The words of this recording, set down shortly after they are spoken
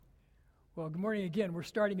Well, good morning again. We're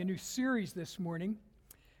starting a new series this morning.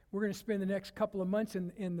 We're going to spend the next couple of months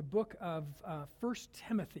in the book of 1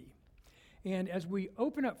 Timothy. And as we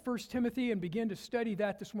open up 1 Timothy and begin to study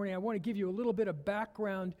that this morning, I want to give you a little bit of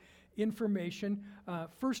background information.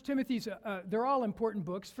 1 Timothy's, they're all important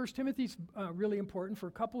books. 1 Timothy's really important for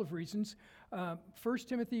a couple of reasons. 1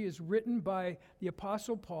 Timothy is written by the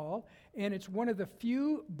Apostle Paul, and it's one of the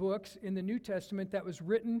few books in the New Testament that was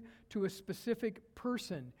written to a specific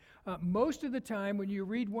person. Most of the time, when you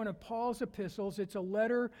read one of Paul's epistles, it's a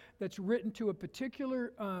letter that's written to a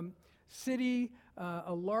particular city,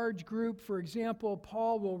 a large group. For example,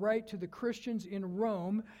 Paul will write to the Christians in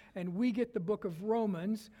Rome, and we get the book of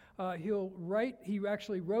Romans. He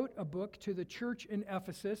actually wrote a book to the church in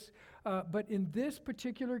Ephesus, but in this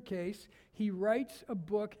particular case, he writes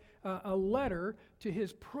a letter to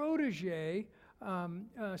his protege,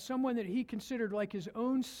 someone that he considered like his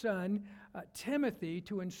own son, Timothy,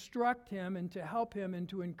 to instruct him and to help him and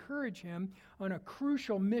to encourage him on a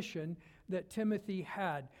crucial mission that Timothy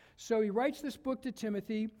had. So he writes this book to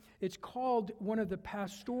Timothy. It's called one of the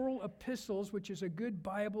pastoral epistles, which is a good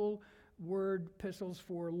Bible word, epistles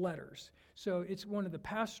for letters. So it's one of the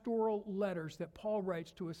pastoral letters that Paul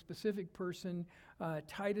writes to a specific person.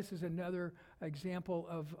 Titus is another example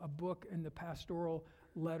of a book in the pastoral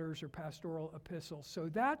letters or pastoral epistles. So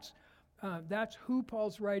that's who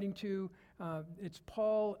Paul's writing to. It's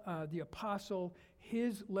Paul, the apostle,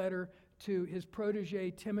 his letter to his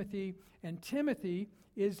protege Timothy, and Timothy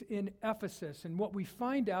is in Ephesus. And what we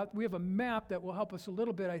find out, we have a map that will help us a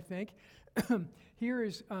little bit, I think. Here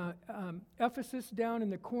is Ephesus down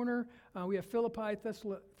in the corner. We have Philippi,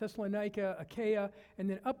 Thessalonica, Achaia, and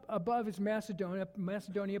then up above is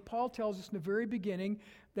Macedonia. Paul tells us in the very beginning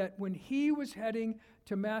that when he was heading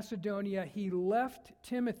to Macedonia, he left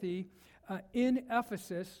Timothy in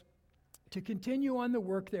Ephesus to continue on the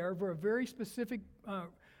work there for a very specific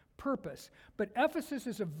purpose. But Ephesus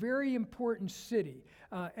is a very important city.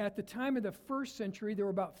 At the time of the first century, there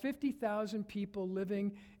were about 50,000 people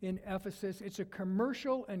living in Ephesus. It's a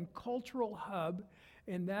commercial and cultural hub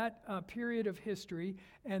in that period of history.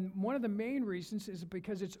 And one of the main reasons is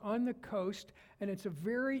because it's on the coast and it's a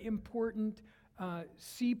very important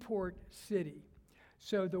seaport city.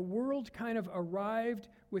 So the world kind of arrived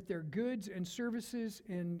with their goods and services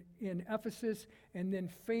in Ephesus and then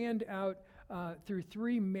fanned out through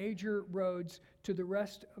three major roads to the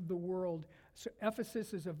rest of the world. So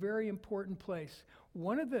Ephesus is a very important place.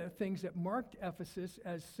 One of the things that marked Ephesus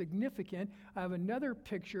as significant, I have another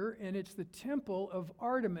picture, and it's the Temple of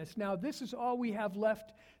Artemis. Now, this is all we have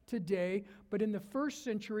left today, but in the first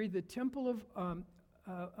century, the Temple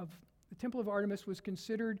of Artemis was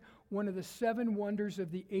considered one of the seven wonders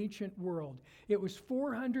of the ancient world. It was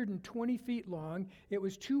 420 feet long, it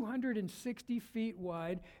was 260 feet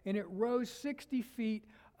wide, and it rose 60 feet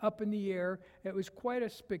up in the air. It was quite a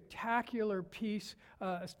spectacular piece,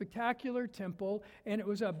 a spectacular temple, and it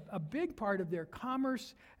was a big part of their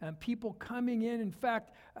commerce and people coming in. In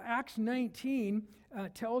fact, Acts 19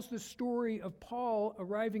 tells the story of Paul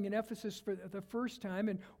arriving in Ephesus for the first time,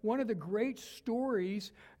 and one of the great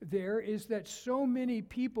stories there is that so many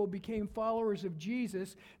people became followers of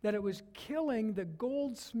Jesus that it was killing the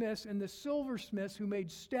goldsmiths and the silversmiths who made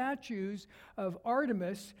statues of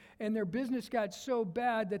Artemis, and their business got so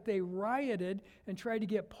bad that they rioted and tried to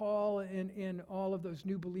get Paul and all of those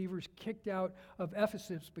new believers kicked out of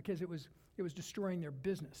Ephesus because it was destroying their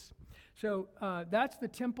business. So that's the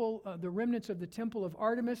temple, the remnants of the Temple of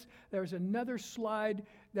Artemis. There's another slide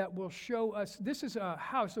that will show us, this is a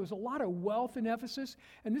house. There was a lot of wealth in Ephesus,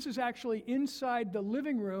 and this is actually inside the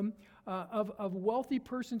living room of a wealthy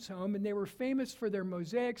person's home, and they were famous for their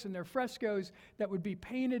mosaics and their frescoes that would be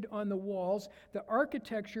painted on the walls. The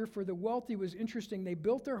architecture for the wealthy was interesting. They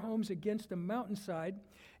built their homes against a mountainside,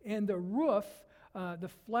 and the roof,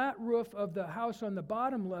 the flat roof of the house on the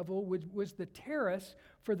bottom level was the terrace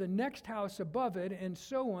for the next house above it, and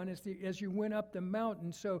so on as you went up the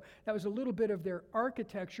mountain. So that was a little bit of their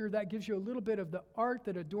architecture. That gives you a little bit of the art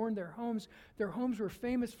that adorned their homes. Their homes were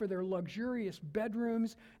famous for their luxurious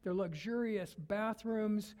bedrooms, their luxurious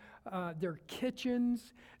bathrooms, their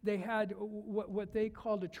kitchens. They had what they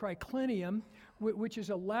called a triclinium, which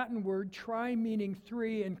is a Latin word, tri meaning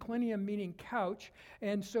three and clinium meaning couch.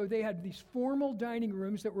 And so they had these formal dining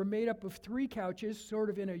rooms that were made up of three couches,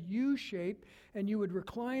 sort of in a U shape, and you would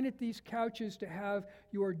recline at these couches to have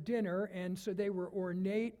your dinner. And so they were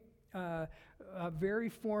ornate, very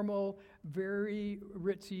formal, very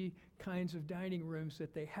ritzy kinds of dining rooms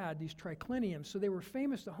that they had, these tricliniums. So they were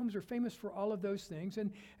famous, the homes are famous for all of those things.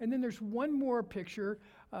 And then there's one more picture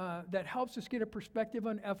that helps us get a perspective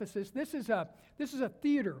on Ephesus. This is a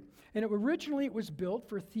theater, and originally it was built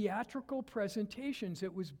for theatrical presentations.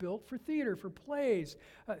 It was built for theater, for plays,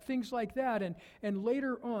 things like that. And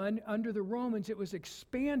later on, under the Romans, it was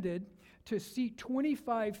expanded to seat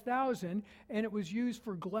 25,000, and it was used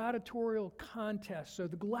for gladiatorial contests. So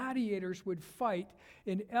the gladiators would fight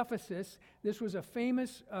in Ephesus. This was a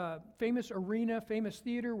famous arena, famous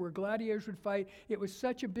theater where gladiators would fight. It was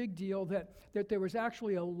such a big deal that there was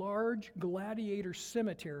actually a large gladiator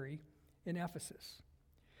cemetery in Ephesus.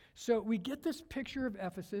 So we get this picture of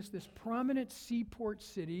Ephesus, this prominent seaport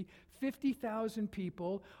city, 50,000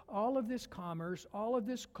 people, all of this commerce, all of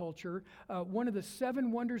this culture, one of the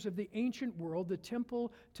 7 wonders of the ancient world, the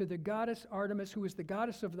temple to the goddess Artemis, who is the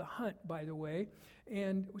goddess of the hunt, by the way.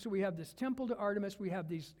 And so we have this temple to Artemis, we have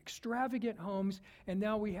these extravagant homes, and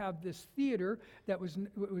now we have this theater that was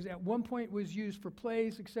at one point was used for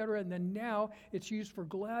plays, etc., and then now it's used for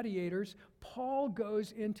gladiators. Paul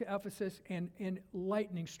goes into Ephesus and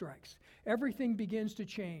lightning strikes. Everything begins to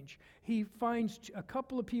change. He finds a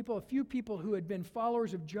few people who had been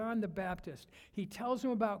followers of John the Baptist. He tells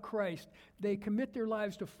them about Christ. They commit their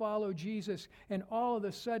lives to follow Jesus, and all of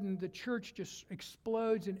a sudden the church just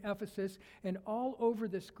explodes in Ephesus, and all over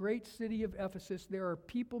this great city of Ephesus there are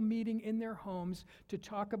people meeting in their homes to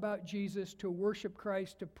talk about Jesus, to worship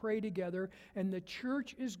Christ, to pray together, and the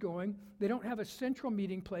church is going. They don't have a central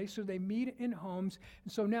meeting place, so they meet in homes.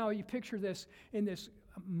 And so now you picture this in this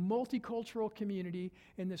multicultural community,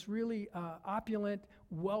 in this really opulent,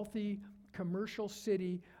 wealthy, commercial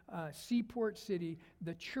city, seaport city.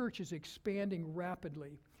 The church is expanding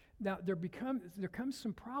rapidly. Now, there comes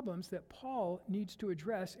some problems that Paul needs to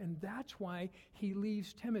address, and that's why he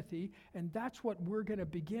leaves Timothy, and that's what we're going to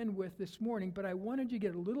begin with this morning. But I wanted you to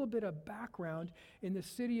get a little bit of background in the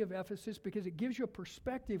city of Ephesus because it gives you a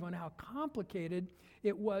perspective on how complicated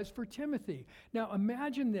it was for Timothy. Now,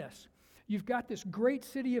 imagine this. You've got this great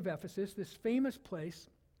city of Ephesus, this famous place,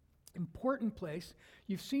 important place.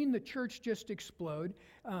 You've seen the church just explode.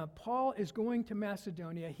 Paul is going to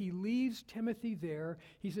Macedonia. He leaves Timothy there.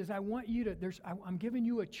 He says, I'm giving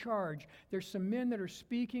you a charge. There's some men that are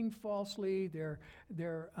speaking falsely. They're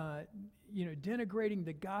denigrating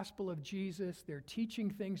the gospel of Jesus. They're teaching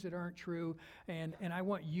things that aren't true. And I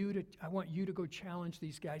want you to go challenge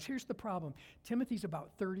these guys. Here's the problem. Timothy's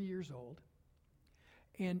about 30 years old.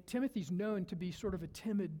 And Timothy's known to be sort of a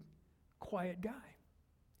timid, quiet guy.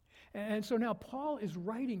 And so now Paul is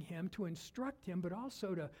writing him to instruct him, but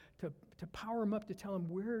also to power him up, to tell him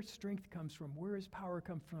where his strength comes from, where his power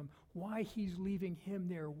comes from, why he's leaving him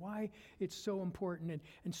there, why it's so important.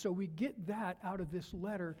 And so we get that out of this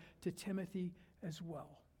letter to Timothy as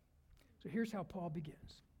well. So here's how Paul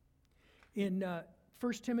begins. In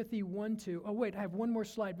 1 Timothy 1:2. Oh, wait, I have one more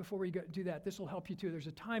slide before we do that. This will help you too. There's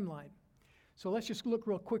a timeline. So let's just look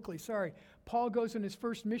real quickly. Sorry. Paul goes on his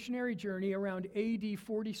first missionary journey around AD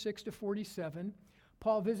 46 to 47.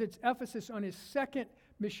 Paul visits Ephesus on his second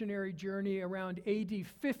missionary journey around AD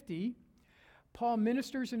 50. Paul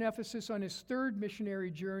ministers in Ephesus on his third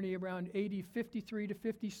missionary journey around AD 53 to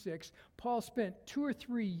 56. Paul spent 2 or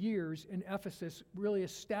 3 years in Ephesus, really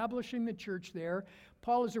establishing the church there.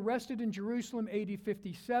 Paul is arrested in Jerusalem AD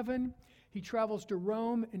 57. He travels to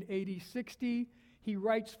Rome in AD 60. He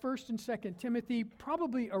writes 1st and 2nd Timothy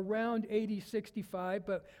probably around AD 65,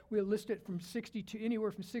 but we'll list it from 62,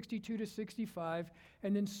 anywhere from 62 to 65.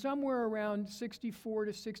 And then somewhere around 64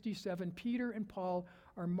 to 67, Peter and Paul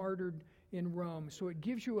are martyred in Rome. So it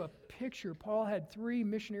gives you a picture. Paul had 3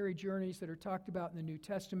 missionary journeys that are talked about in the New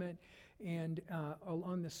Testament. And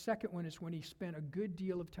on the second one is when he spent a good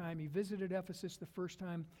deal of time. He visited Ephesus the first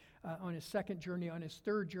time on his second journey. On his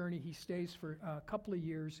third journey, he stays for a couple of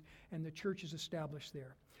years, and the church is established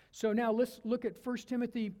there. So now let's look at 1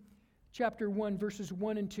 Timothy chapter 1, verses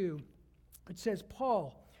 1 and 2. It says,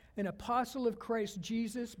 Paul, an apostle of Christ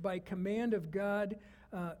Jesus, by command of God,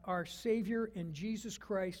 our Savior, and Jesus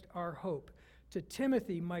Christ, our hope. To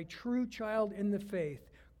Timothy, my true child in the faith,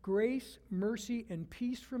 grace, mercy, and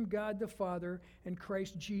peace from God the Father and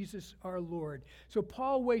Christ Jesus our Lord. So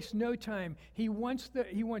Paul wastes no time. He wants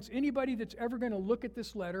anybody that's ever going to look at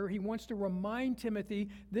this letter, he wants to remind Timothy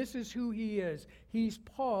this is who he is. He's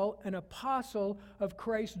Paul, an apostle of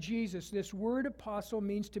Christ Jesus. This word apostle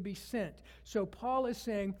means to be sent. So Paul is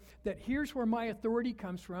saying that here's where my authority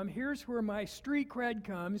comes from. Here's where my street cred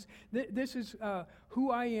comes. This is who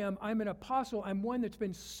I am. I'm an apostle. I'm one that's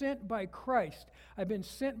been sent by Christ. I've been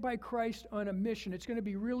sent by Christ on a mission. It's going to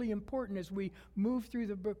be really important as we move through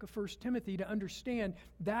the book of 1 Timothy to understand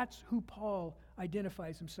that's who Paul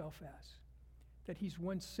identifies himself as, that he's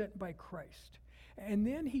one sent by Christ. And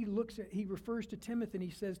then he refers to Timothy, and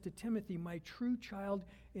he says to Timothy, my true child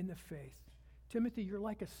in the faith. Timothy, you're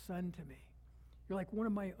like a son to me. You're like one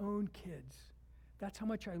of my own kids. That's how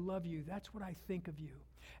much I love you. That's what I think of you.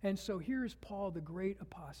 And so here's Paul, the great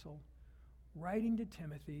apostle, writing to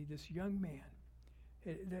Timothy, this young man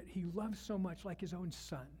that he loves so much, like his own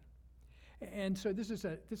son. And so this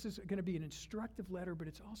is going to be an instructive letter, but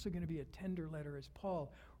it's also going to be a tender letter as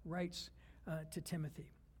Paul writes to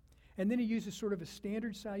Timothy. And then he uses sort of a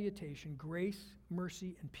standard salutation: grace,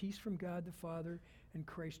 mercy, and peace from God the Father and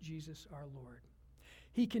Christ Jesus our Lord.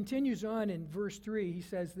 He continues on in verse 3. He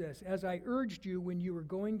says this: as I urged you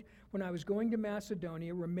when I was going to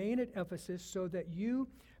Macedonia, remain at Ephesus so that you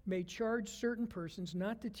may charge certain persons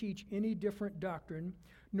not to teach any different doctrine,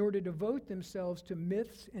 nor to devote themselves to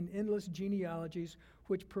myths and endless genealogies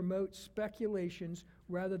which promote speculations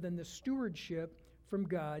rather than the stewardship from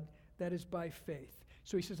God that is by faith.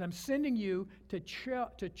 So he says, I'm sending you to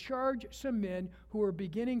charge some men who are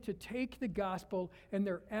beginning to take the gospel and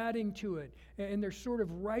they're adding to it. And they're sort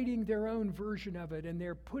of writing their own version of it. And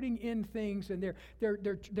they're putting in things, and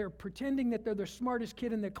they're pretending that they're the smartest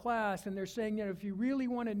kid in the class. And they're saying, if you really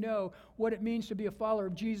want to know what it means to be a follower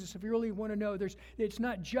of Jesus, if you really want to know, it's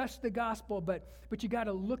not just the gospel, but you got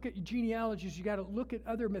to look at genealogies. You got to look at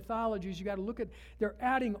other mythologies. You got to look at, they're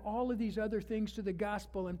adding all of these other things to the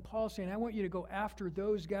gospel. And Paul's saying, I want you to go after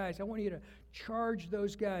those guys. I want you to charge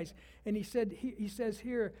those guys. And he says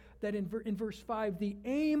here that in verse 5, the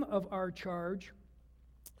aim of our charge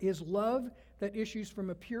is love that issues from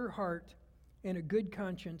a pure heart and a good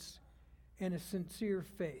conscience and a sincere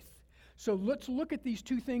faith. So let's look at these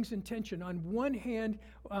two things in tension. On one hand,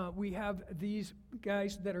 we have these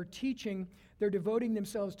guys that are teaching. They're devoting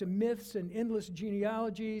themselves to myths and endless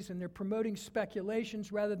genealogies, and they're promoting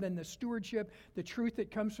speculations rather than the stewardship, the truth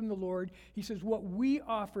that comes from the Lord. He says, what we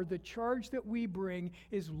offer, the charge that we bring,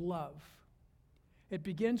 is love. It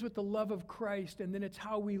begins with the love of Christ, and then it's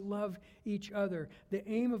how we love each other. The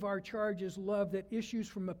aim of our charge is love that issues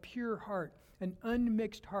from a pure heart, an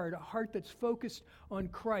unmixed heart, a heart that's focused on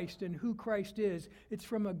Christ and who Christ is. It's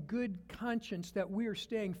from a good conscience that we are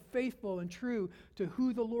staying faithful and true to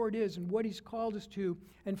who the Lord is and what He's called us to.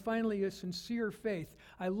 And finally, a sincere faith.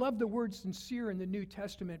 I love the word sincere in the New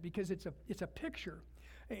Testament because it's a picture.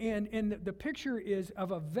 And the picture is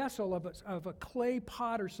of a vessel, of a clay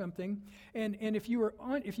pot or something. And if you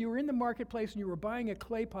were in the marketplace and you were buying a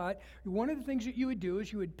clay pot, one of the things that you would do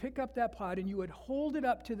is you would pick up that pot and you would hold it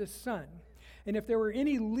up to the sun. And if there were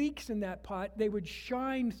any leaks in that pot, they would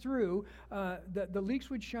shine through. The leaks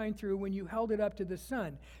would shine through when you held it up to the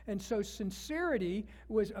sun. And so sincerity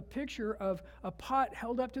was a picture of a pot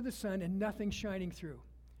held up to the sun and nothing shining through.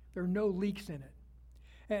 There are no leaks in it.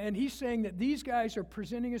 And he's saying that these guys are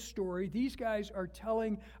presenting a story. These guys are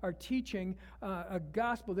teaching a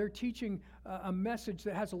gospel. They're teaching a message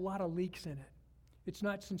that has a lot of leaks in it. It's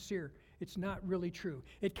not sincere. It's not really true.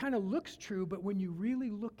 It kind of looks true, but when you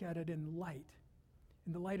really look at it in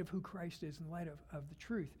the light of who Christ is, in the light of the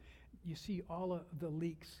truth, you see all of the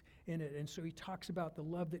leaks in it. And so he talks about the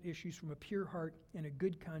love that issues from a pure heart and a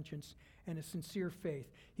good conscience and a sincere faith.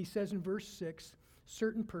 He says in verse 6,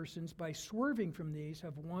 certain persons, by swerving from these,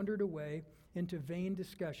 have wandered away into vain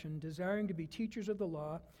discussion, desiring to be teachers of the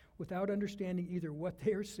law without understanding either what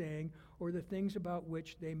they are saying or the things about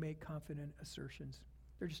which they make confident assertions.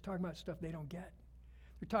 They're just talking about stuff they don't get.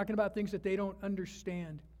 They're talking about things that they don't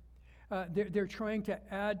understand. They're trying to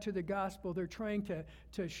add to the gospel. They're trying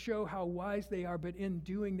to show how wise they are, but in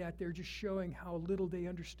doing that, they're just showing how little they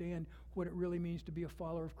understand what it really means to be a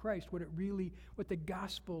follower of Christ, what the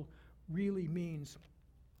gospel really means.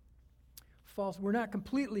 We're not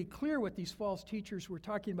completely clear what these false teachers were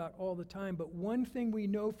talking about all the time, but one thing we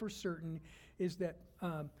know for certain is that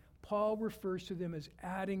Paul refers to them as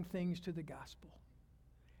adding things to the gospel.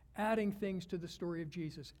 Adding things to the story of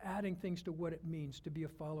Jesus, adding things to what it means to be a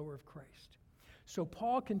follower of Christ. So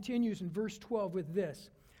Paul continues in verse 12 with this: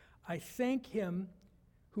 I thank Him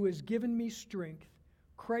who has given me strength,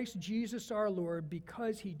 Christ Jesus our Lord,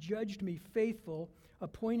 because He judged me faithful,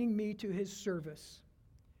 appointing me to His service.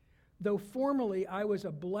 Though formerly I was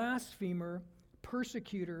a blasphemer,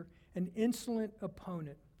 persecutor, and insolent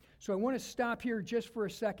opponent. So I want to stop here just for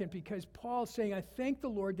a second, because Paul's saying, I thank the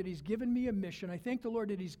Lord that He's given me a mission. I thank the Lord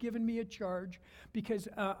that He's given me a charge, because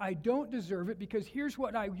I don't deserve it, because here's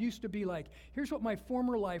what I used to be like. Here's what my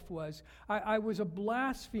former life was. I was a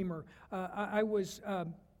blasphemer. I was a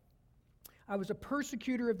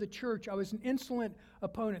persecutor of the church. I was an insolent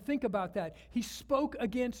opponent. Think about that. He spoke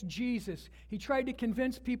against Jesus. He tried to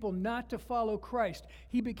convince people not to follow Christ.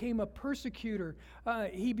 He became a persecutor.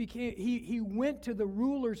 He went to the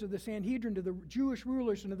rulers of the Sanhedrin, to the Jewish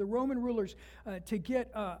rulers and to the Roman rulers to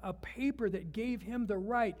get a paper that gave him the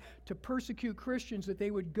right to persecute Christians, that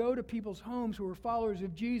they would go to people's homes who were followers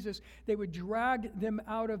of Jesus. They would drag them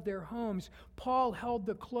out of their homes. Paul held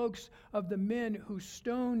the cloaks of the men who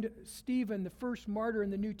stoned Stephen, the first martyr in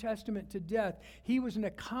the New Testament, to death. He was an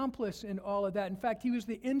accomplice in all of that. In fact, he was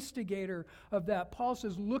the instigator of that. Paul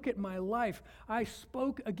says, look at my life. I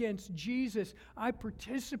spoke against Jesus. I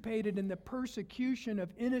participated in the persecution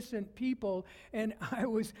of innocent people, and I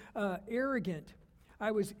was arrogant.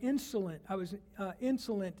 I was insolent. I was an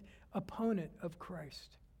insolent opponent of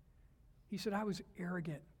Christ. He said, I was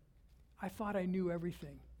arrogant. I thought I knew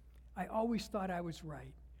everything. I always thought I was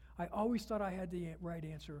right. I always thought I had the right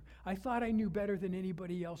answer. I thought I knew better than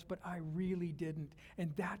anybody else, but I really didn't.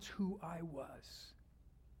 And that's who I was.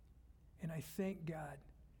 And I thank God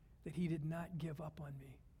that he did not give up on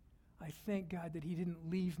me. I thank God that he didn't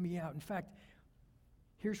leave me out. In fact,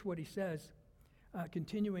 here's what he says,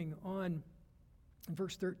 continuing on in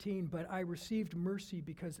verse 13, but I received mercy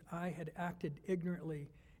because I had acted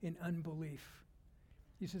ignorantly in unbelief.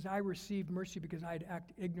 He says, I received mercy because I had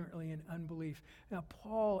acted ignorantly in unbelief. Now,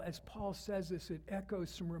 as Paul says this, it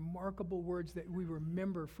echoes some remarkable words that we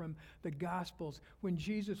remember from the Gospels. When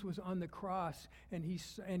Jesus was on the cross and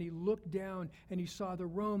he looked down and he saw the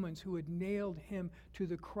Romans who had nailed him to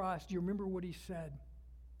the cross. Do you remember what he said?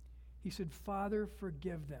 He said, Father,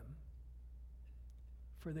 forgive them,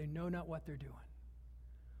 for they know not what they're doing.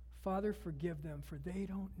 Father, forgive them, for they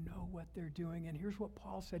don't know what they're doing. And here's what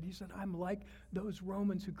Paul said. He said, I'm like those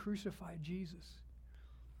Romans who crucified Jesus.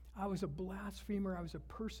 I was a blasphemer. I was a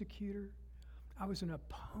persecutor. I was an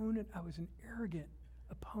opponent. I was an arrogant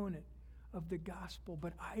opponent of the gospel,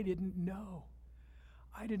 but I didn't know.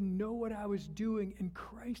 I didn't know what I was doing. And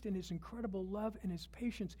Christ, in his incredible love and his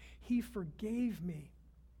patience, he forgave me.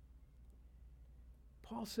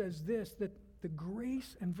 Paul says this, that the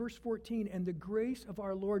grace, in verse 14, and the grace of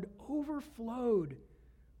our Lord overflowed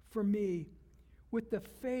for me with the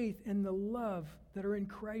faith and the love that are in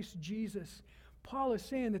Christ Jesus. Paul is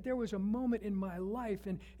saying that there was a moment in my life,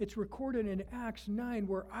 and it's recorded in Acts 9,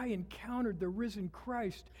 where I encountered the risen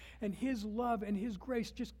Christ, and his love and his grace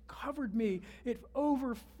just covered me. It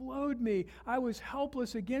overflowed me. I was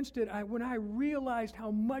helpless against it. When I realized how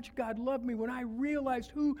much God loved me, when I realized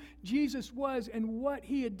who Jesus was and what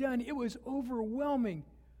he had done, it was overwhelming.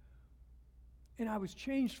 And I was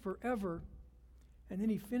changed forever. And then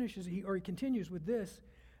he continues with this,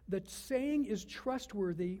 the saying is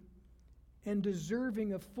trustworthy and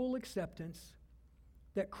deserving of full acceptance,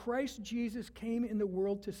 that Christ Jesus came in the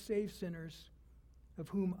world to save sinners, of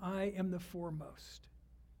whom I am the foremost.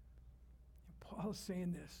 And Paul is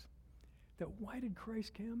saying this, that why did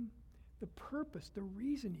Christ come? The purpose, the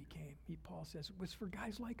reason he came, Paul says, was for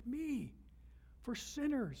guys like me, for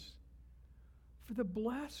sinners, for the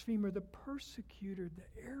blasphemer, the persecutor,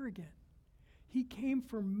 the arrogant. He came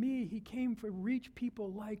for me. He came to reach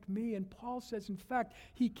people like me. And Paul says, in fact,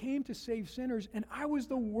 he came to save sinners, and I was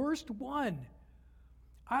the worst one.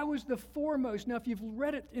 I was the foremost. Now, if you've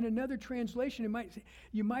read it in another translation,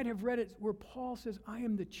 you might have read it where Paul says, I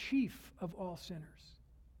am the chief of all sinners.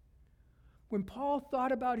 When Paul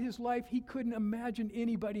thought about his life, he couldn't imagine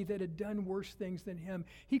anybody that had done worse things than him.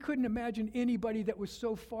 He couldn't imagine anybody that was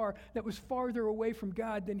farther away from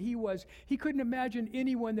God than he was. He couldn't imagine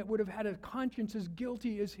anyone that would have had a conscience as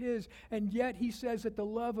guilty as his. And yet he says that the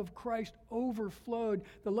love of Christ overflowed.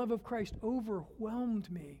 The love of Christ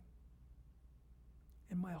overwhelmed me.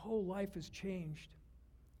 And my whole life has changed.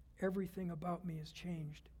 Everything about me has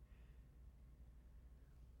changed.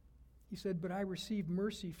 He said, but I received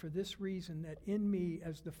mercy for this reason, that in me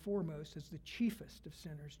as the foremost, as the chiefest of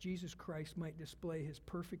sinners, Jesus Christ might display his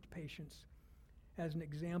perfect patience as an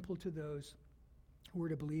example to those who are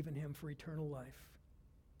to believe in him for eternal life.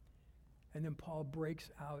 And then Paul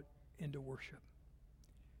breaks out into worship.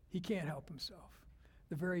 He can't help himself.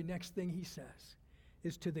 The very next thing he says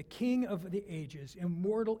is, to the King of the ages,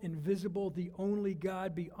 immortal, invisible, the only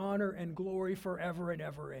God, be honor and glory forever and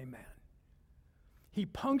ever. Amen. He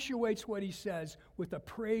punctuates what he says with a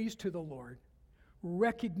praise to the Lord,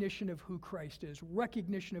 recognition of who Christ is,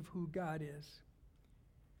 recognition of who God is.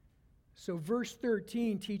 So verse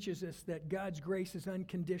 13 teaches us that God's grace is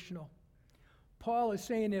unconditional. Paul is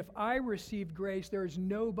saying, if I received grace, there is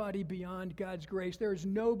nobody beyond God's grace. There is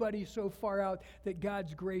nobody so far out that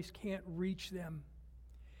God's grace can't reach them.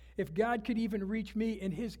 If God could even reach me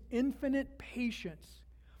in his infinite patience.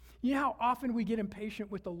 You know how often we get impatient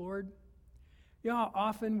with the Lord? You know how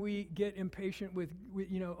often we get impatient with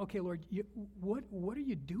okay, Lord, what are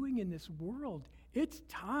you doing in this world? It's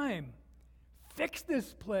time. Fix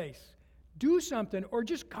this place. Do something, or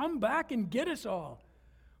just come back and get us all.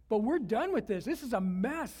 But we're done with this. This is a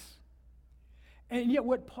mess. And yet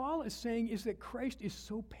what Paul is saying is that Christ is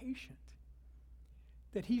so patient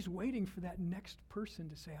that he's waiting for that next person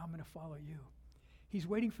to say, I'm going to follow you. He's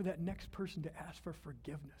waiting for that next person to ask for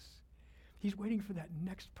forgiveness. He's waiting for that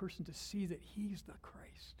next person to see that he's the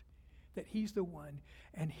Christ, that he's the one.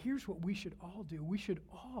 And here's what we should all do. We should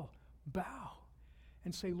all bow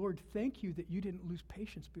and say, Lord, thank you that you didn't lose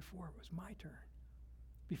patience before it was my turn,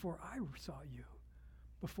 before I saw you,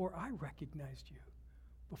 before I recognized you,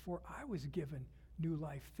 before I was given new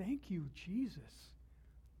life. Thank you, Jesus,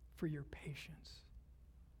 for your patience.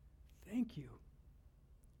 Thank you.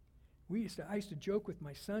 I used to joke with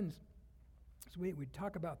my sons. So we'd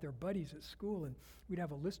talk about their buddies at school, and we'd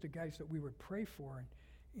have a list of guys that we would pray for,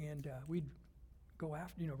 and we'd go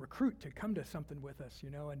after, recruit to come to something with us,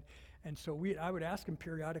 and so I would ask them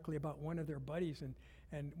periodically about one of their buddies,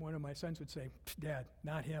 and one of my sons would say, Dad,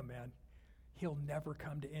 not him, man. He'll never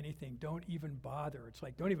come to anything. Don't even bother. It's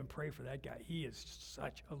like, don't even pray for that guy. He is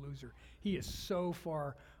such a loser. He is so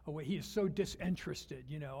far away. He is so disinterested,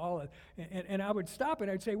 and I would stop and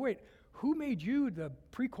I'd say, wait, who made you the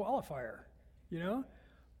pre-qualifier?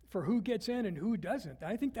 For who gets in and who doesn't.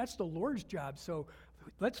 I think that's the Lord's job. So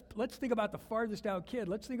let's think about the farthest out kid.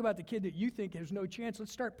 Let's think about the kid that you think has no chance.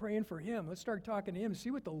 Let's start praying for him. Let's start talking to him, see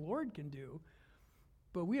what the Lord can do.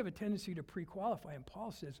 But we have a tendency to pre-qualify, and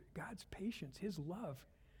Paul says God's patience, his love,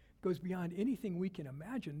 goes beyond anything we can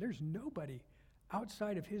imagine. There's nobody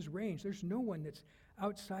outside of his range. There's no one that's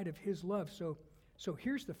outside of his love. So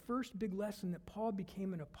here's the first big lesson that Paul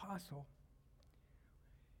became an apostle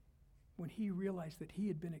when he realized that he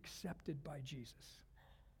had been accepted by Jesus,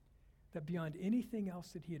 that beyond anything else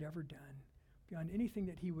that he had ever done, beyond anything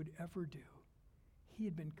that he would ever do, he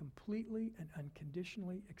had been completely and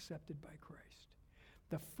unconditionally accepted by Christ.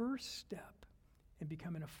 The first step in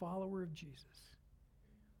becoming a follower of Jesus,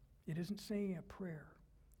 it isn't saying a prayer.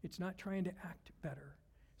 It's not trying to act better.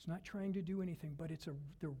 It's not trying to do anything, but it's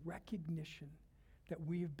the recognition that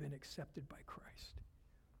we have been accepted by Christ,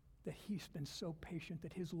 that he's been so patient,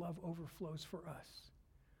 that his love overflows for us,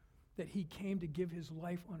 that he came to give his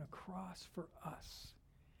life on a cross for us,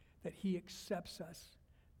 that he accepts us,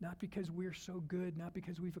 not because we're so good, not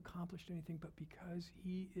because we've accomplished anything, but because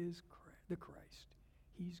he is the Christ.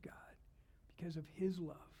 He's God, because of his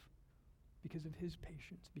love, because of his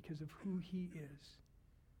patience, because of who he is,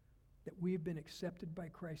 that we have been accepted by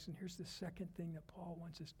Christ. And here's the second thing that Paul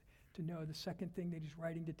wants us to know, the second thing that he's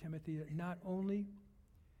writing to Timothy, that not only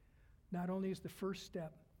is the first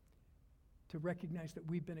step to recognize that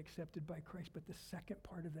we've been accepted by Christ, but the second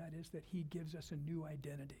part of that is that he gives us a new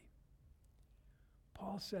identity.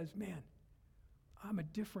 Paul says, man, I'm a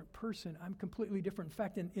different person. I'm completely different. In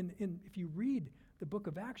fact, if you read the book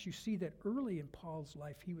of Acts, you see that early in Paul's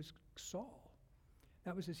life, he was Saul.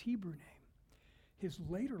 That was his Hebrew name. His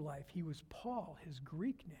later life, he was Paul, his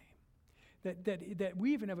Greek name. That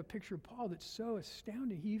we even have a picture of Paul that's so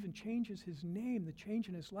astounding. He even changes his name, the change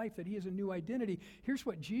in his life, that he has a new identity. Here's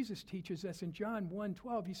what Jesus teaches us in John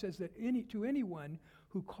 1:12. He says that to anyone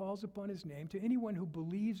who calls upon his name, to anyone who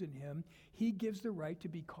believes in him, he gives the right to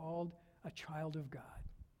be called a child of God.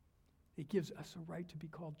 It gives us a right to be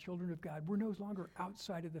called children of God. We're no longer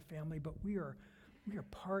outside of the family, but we are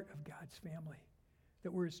part of God's family,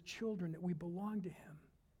 that we're his children, that we belong to him.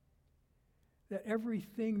 That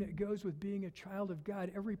everything that goes with being a child of God,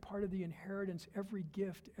 every part of the inheritance, every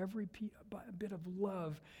gift, every bit of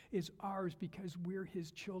love is ours because we're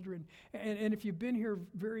his children. And if you've been here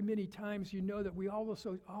very many times, you know that we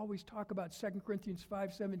also always talk about 2 Corinthians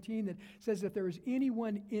 5:17 that says that there is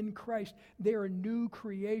anyone in Christ, they're a new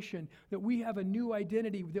creation, that we have a new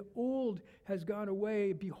identity. The old has gone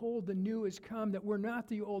away. Behold, the new has come, that we're not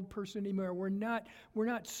the old person anymore. We're not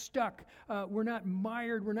stuck. We're not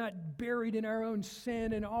mired. We're not buried in our own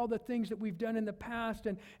sin and all the things that we've done in the past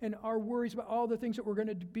and our worries about all the things that we're going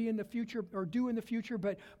to be in the future or do in the future.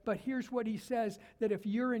 But here's what he says, that if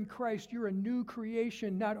you're in Christ, you're a new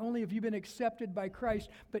creation. Not only have you been accepted by Christ,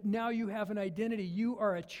 but now you have an identity. You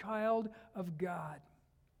are a child of God.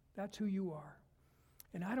 That's who you are.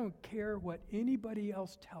 And I don't care what anybody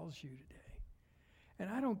else tells you today. And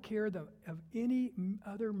I don't care of any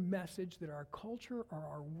other message that our culture or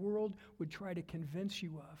our world would try to convince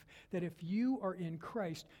you of, that if you are in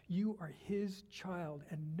Christ, you are his child,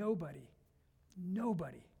 and nobody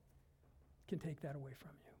can take that away from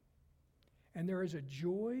you. And there is a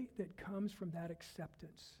joy that comes from that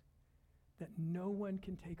acceptance that no one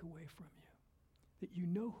can take away from you. that you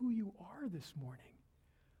know who you are this morning.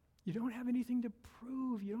 You don't have anything to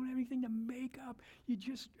prove. You don't have anything to make up. You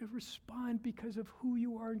just respond because of who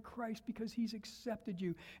you are in Christ, because he's accepted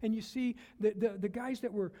you. And you see, the guys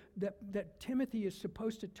that Timothy is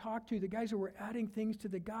supposed to talk to, the guys that were adding things to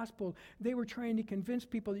the gospel, they were trying to convince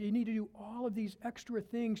people that you need to do all of these extra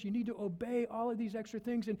things. You need to obey all of these extra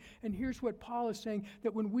things. And here's what Paul is saying,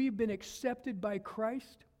 that when we've been accepted by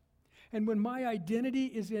Christ, and when my identity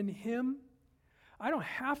is in him, I don't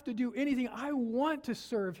have to do anything. I want to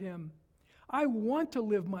serve him. I want to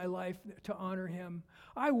live my life to honor him.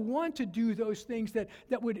 I want to do those things that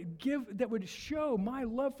would show my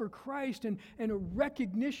love for Christ and a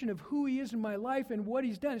recognition of who he is in my life and what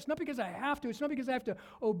he's done. It's not because I have to. It's not because I have to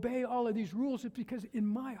obey all of these rules. It's because in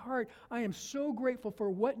my heart, I am so grateful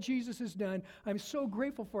for what Jesus has done. I'm so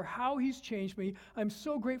grateful for how he's changed me. I'm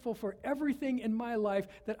so grateful for everything in my life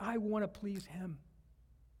that I want to please him.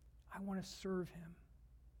 I want to serve him.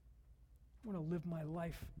 I want to live my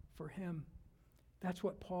life for him. That's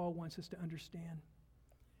what Paul wants us to understand.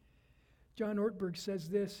 John Ortberg says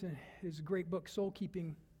this in his great book, Soul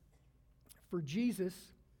Keeping. For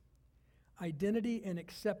Jesus, identity and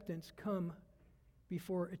acceptance come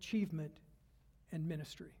before achievement and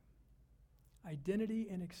ministry. Identity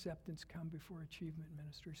and acceptance come before achievement and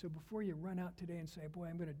ministry. So before you run out today and say, boy,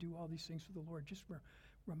 I'm going to do all these things for the Lord, just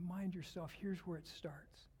remind yourself, here's where it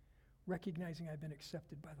starts. Recognizing I've been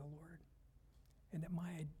accepted by the Lord. And that my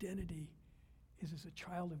identity is as a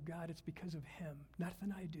child of God. It's because of him,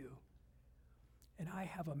 nothing I do. And I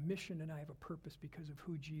have a mission and I have a purpose because of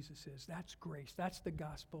who Jesus is. That's grace. That's the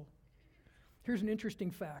gospel. Here's an interesting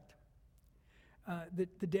fact.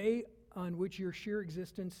 The day on which your sheer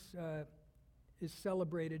existence is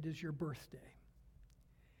celebrated is your birthday.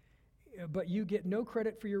 But you get no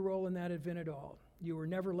credit for your role in that event at all. You were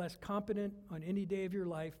never less competent on any day of your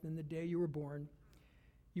life than the day you were born.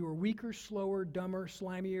 You were weaker, slower, dumber,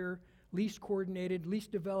 slimier, least coordinated,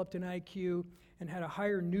 least developed in IQ, and had a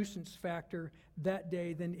higher nuisance factor that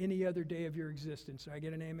day than any other day of your existence. I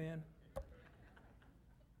get an amen?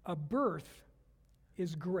 A birth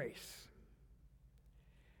is grace.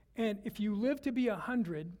 And if you live to be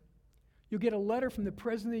 100, you'll get a letter from the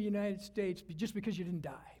President of the United States just because you didn't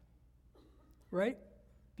die. Right?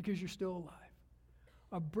 Because you're still alive.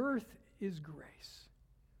 A birth is grace.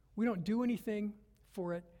 We don't do anything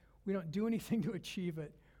for it. We don't do anything to achieve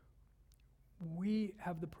it. We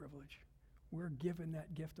have the privilege. We're given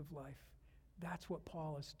that gift of life. That's what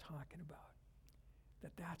Paul is talking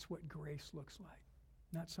about. That's what grace looks like.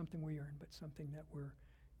 Not something we earn, but something that we're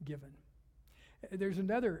given. There's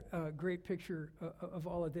another great picture of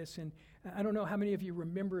all of this, and I don't know how many of you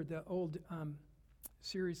remember the old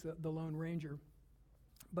series, The Lone Ranger,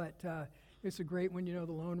 but it's a great one,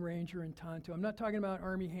 the Lone Ranger and Tonto. I'm not talking about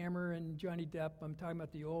Armie Hammer and Johnny Depp. I'm talking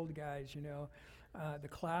about the old guys, the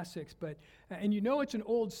classics. And it's an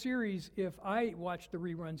old series if I watched the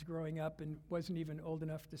reruns growing up and wasn't even old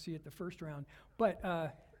enough to see it the first round. But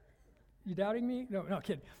you doubting me? No,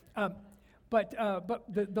 kidding. But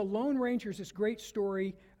the Lone Ranger is this great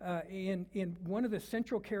story, and one of the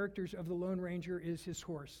central characters of the Lone Ranger is his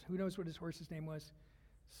horse. Who knows what his horse's name was?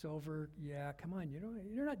 Silver. Yeah, come on,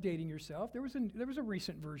 you're not dating yourself. There was a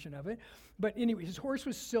recent version of it. But anyway, his horse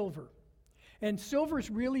was Silver. And Silver's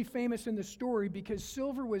really famous in the story because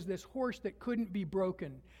Silver was this horse that couldn't be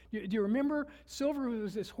broken. Do you remember? Silver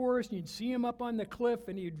was this horse, and you'd see him up on the cliff,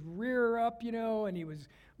 and he'd rear up, and he was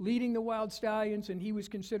leading the wild stallions, and he was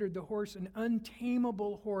considered the horse, an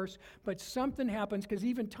untamable horse. But something happens, because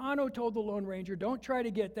even Tonto told the Lone Ranger, don't try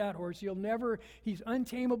to get that horse. He's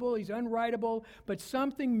untamable, he's unrideable. But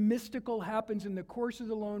something mystical happens in the course of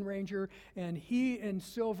the Lone Ranger, and he and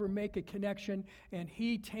Silver make a connection, and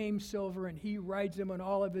he tames Silver, and he rides him on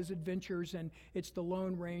all of his adventures, and it's the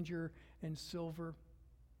Lone Ranger and Silver,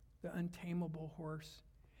 the untamable horse.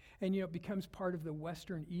 And, it becomes part of the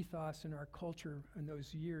Western ethos in our culture in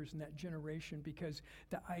those years, in that generation, because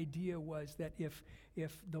the idea was that if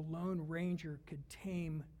the Lone Ranger could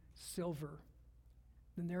tame Silver,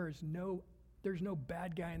 then there's no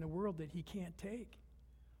bad guy in the world that he can't take.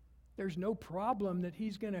 There's no problem that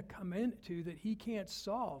he's going to come into that he can't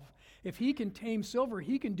solve. If he can tame Silver,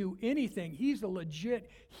 he can do anything. He's a legit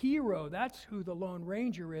hero. That's who the Lone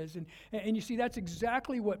Ranger is. And you see, that's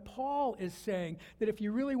exactly what Paul is saying, that if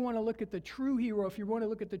you really want to look at the true hero, if you want to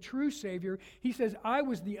look at the true Savior, he says, I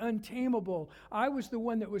was the untamable. I was the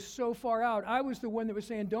one that was so far out. I was the one that was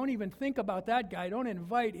saying, don't even think about that guy. Don't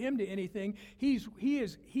invite him to anything. He's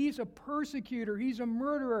a persecutor. He's a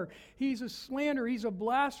murderer. He's a slanderer. He's a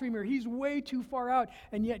blasphemer. He's way too far out,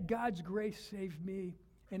 and yet God's grace saved me.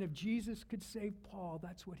 And if Jesus could save Paul,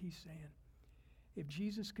 that's what he's saying. If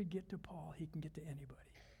Jesus could get to Paul, he can get to anybody.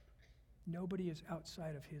 Nobody is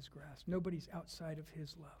outside of his grasp. Nobody's outside of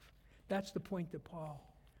his love. That's the point that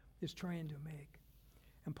Paul is trying to make.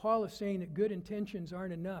 And Paul is saying that good intentions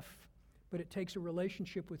aren't enough, but it takes a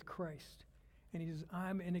relationship with Christ. And he says,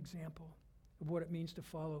 I'm an example of what it means to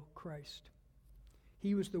follow Christ.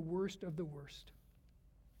 He was the worst of the worst.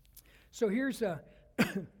 So here's where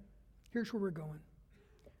we're going.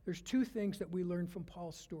 There's two things that we learn from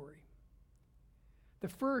Paul's story. The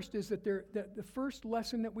first is that the first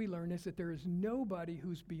lesson that we learn is that there is nobody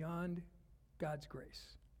who's beyond God's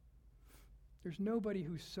grace. There's nobody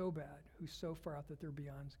who's so bad, who's so far out that they're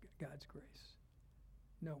beyond God's grace.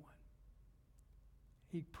 No one.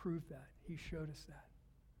 He proved that. He showed us that.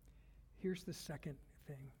 Here's the second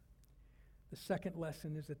thing. The second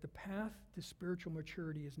lesson is that the path to spiritual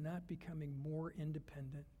maturity is not becoming more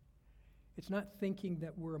independent. It's not thinking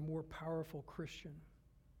that we're a more powerful Christian.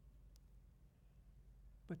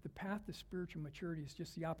 But the path to spiritual maturity is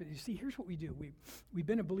just the opposite. You see, here's what we do. We've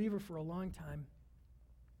been a believer for a long time,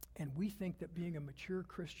 and we think that being a mature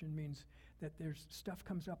Christian means that there's stuff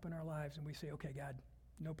comes up in our lives, and we say, okay, God,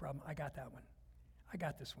 no problem. I got that one. I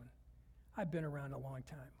got this one. I've been around a long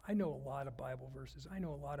time. I know a lot of Bible verses. I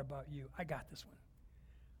know a lot about you. I got this one.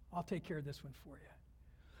 I'll take care of this one for you.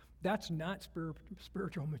 That's not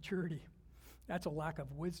spiritual maturity. That's a lack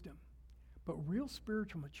of wisdom. But real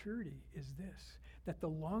spiritual maturity is this, that the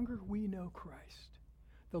longer we know Christ,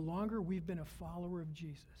 the longer we've been a follower of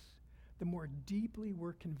Jesus, the more deeply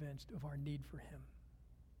we're convinced of our need for him.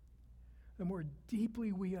 The more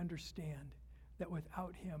deeply we understand that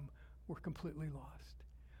without him, we're completely lost.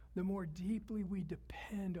 The more deeply we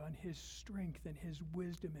depend on his strength and his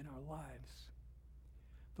wisdom in our lives.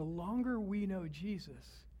 The longer we know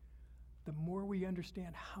Jesus, the more we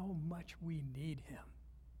understand how much we need him.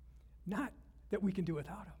 Not that we can do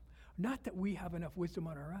without him. Not that we have enough wisdom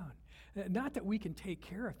on our own. Not that we can take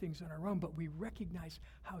care of things on our own, but we recognize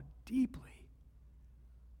how deeply,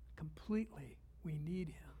 completely we need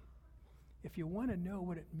him. If you want to know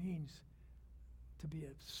what it means to be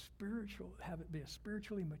a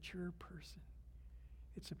spiritually mature person,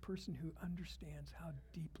 it's a person who understands how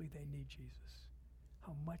deeply they need Jesus,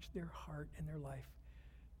 how much their heart and their life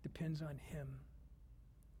depends on him.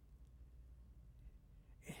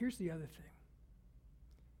 And here's the other thing,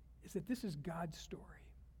 is that this is God's story.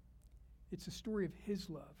 It's a story of his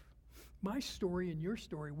love. My story and your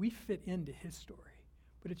story, we fit into his story,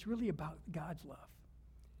 but it's really about God's love.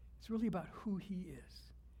 It's really about who he is.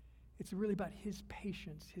 It's really about his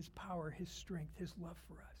patience, his power, his strength, his love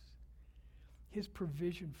for us, his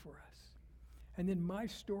provision for us. And then my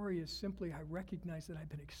story is simply, I recognize that I've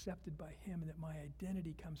been accepted by him and that my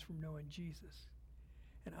identity comes from knowing Jesus.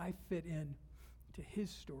 And I fit in to his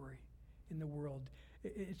story in the world.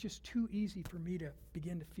 It's just too easy for me to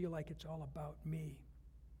begin to feel like it's all about me.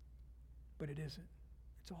 But it isn't.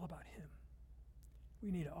 It's all about him. We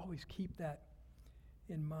need to always keep that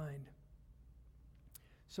in mind.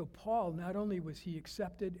 So Paul, not only was he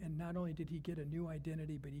accepted, and not only did he get a new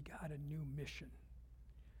identity, but he got a new mission.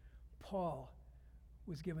 Paul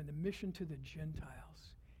was given the mission to the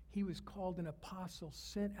Gentiles. He was called an apostle,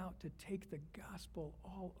 sent out to take the gospel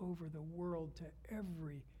all over the world to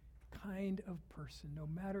every kind of person, no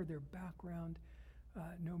matter their background,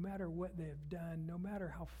 no matter what they have done, no matter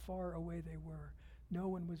how far away they were. No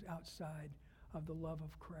one was outside of the love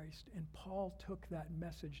of Christ. And Paul took that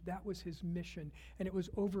message. That was his mission. And it was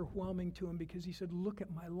overwhelming to him because he said, look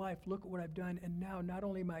at my life, look at what I've done. And now not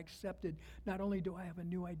only am I accepted, not only do I have a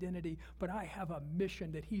new identity, but I have a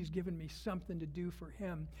mission that he's given me something to do for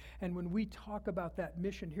him. And when we talk about that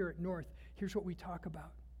mission here at North, here's what we talk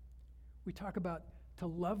about. We talk about to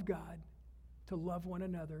love God, to love one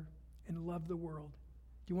another, and love the world.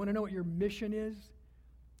 Do you want to know what your mission is?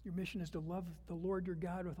 Your mission is to love the Lord your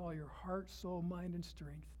God with all your heart, soul, mind, and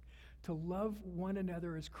strength. To love one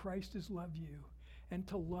another as Christ has loved you. And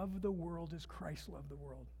to love the world as Christ loved the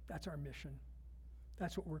world. That's our mission.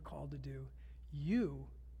 That's what we're called to do. You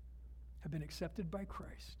have been accepted by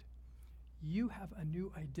Christ. You have a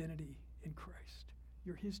new identity in Christ.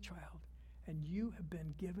 You're his child. And you have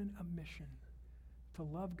been given a mission to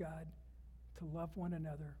love God, to love one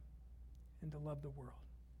another, and to love the world.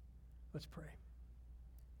 Let's pray.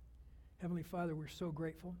 Heavenly Father, we're so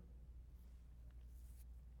grateful.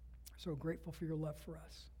 So grateful for your love for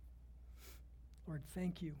us. Lord,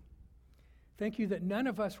 thank you. Thank you that none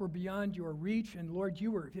of us were beyond your reach. And Lord,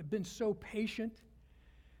 you have been so patient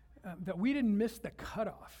that we didn't miss the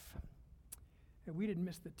cutoff. That we didn't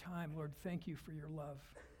miss the time. Lord, thank you for your love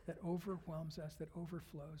that overwhelms us, that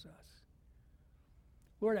overflows us.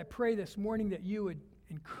 Lord, I pray this morning that you would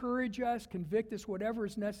encourage us, convict us, whatever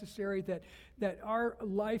is necessary, that our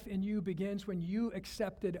life in you begins when you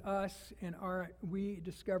accepted us and we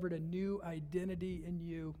discovered a new identity in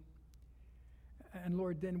you. And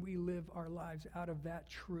Lord, then we live our lives out of that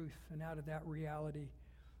truth and out of that reality.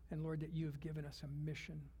 And Lord, that you have given us a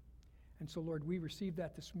mission. And so, Lord, we receive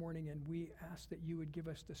that this morning, and we ask that you would give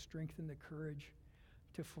us the strength and the courage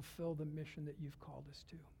to fulfill the mission that you've called us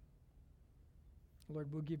to.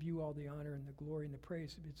 Lord, we'll give you all the honor and the glory and the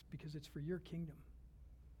praise. It's because it's for your kingdom.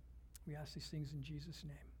 We ask these things in Jesus'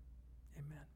 name. Amen.